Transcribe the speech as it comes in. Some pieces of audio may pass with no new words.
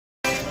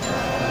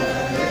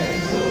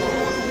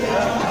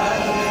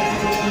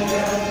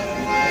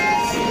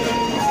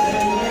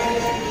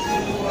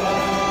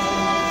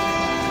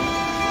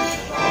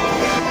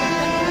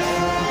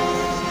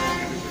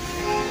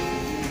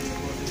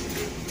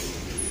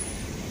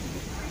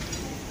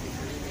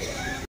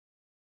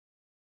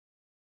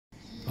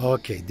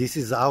Okay, this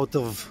is out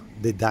of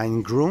the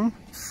dining room,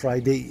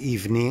 Friday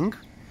evening.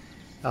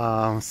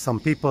 Some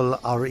people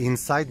are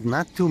inside,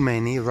 not too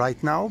many right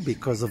now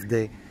because of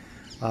the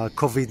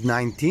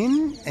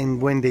COVID-19,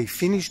 and when they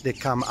finish they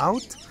come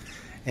out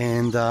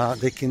and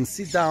they can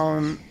sit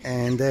down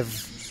and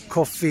have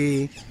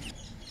coffee.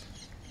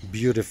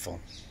 Beautiful.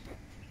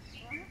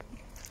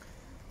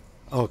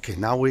 Okay,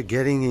 now we're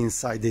getting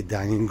inside the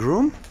dining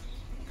room.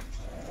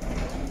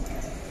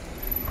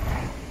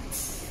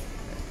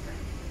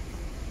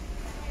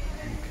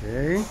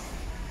 Okay.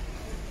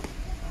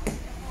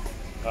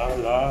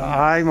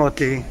 Hi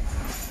Moti.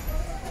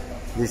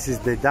 This is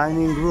the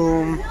dining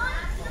room.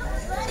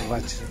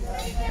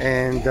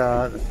 And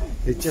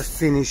they just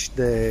finished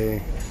there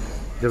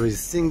is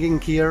singing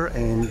here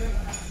and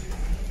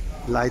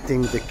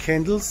lighting the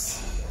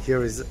candles.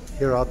 Here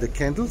are the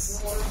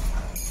candles.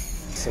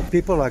 So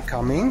people are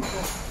coming.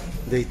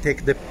 They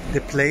take the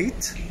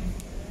plate,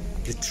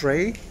 the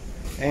tray,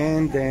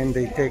 and then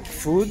they take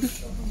food.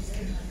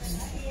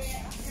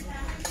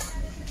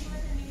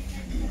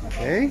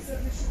 Okay,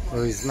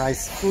 there is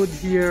nice food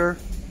here,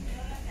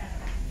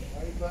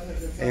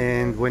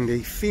 and when they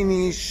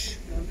finish,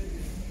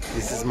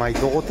 this is my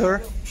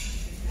daughter,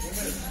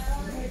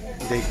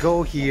 they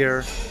go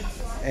here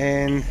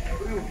and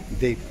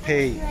they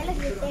pay.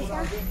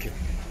 Okay.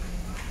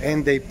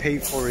 And they pay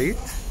for it.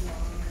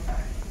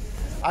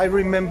 I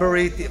remember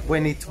it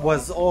when it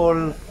was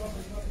all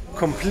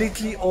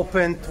completely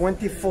open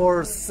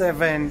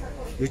 24/7.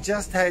 You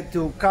just had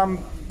to come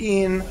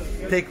in,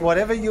 take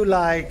whatever you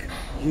like.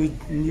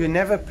 You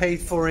never paid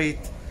for it,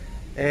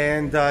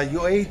 and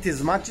you ate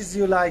as much as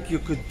you like. You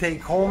could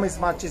take home as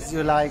much as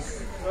you like.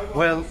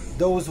 Well,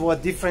 those were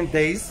different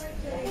days,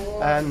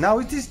 and now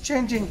it is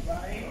changing.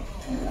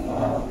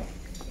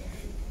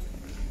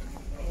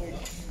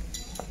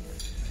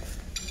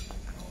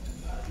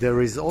 There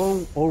is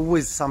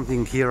always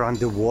something here on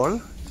the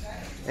wall,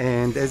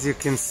 and as you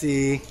can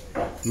see,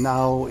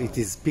 now it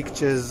is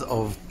pictures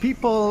of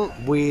people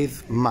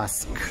with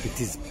masks.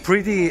 It is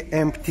pretty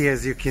empty,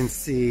 as you can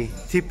see.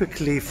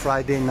 Typically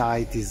Friday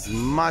night is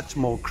much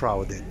more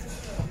crowded.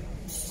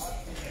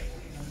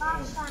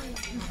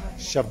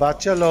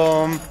 Shabbat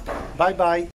Shalom. Bye bye.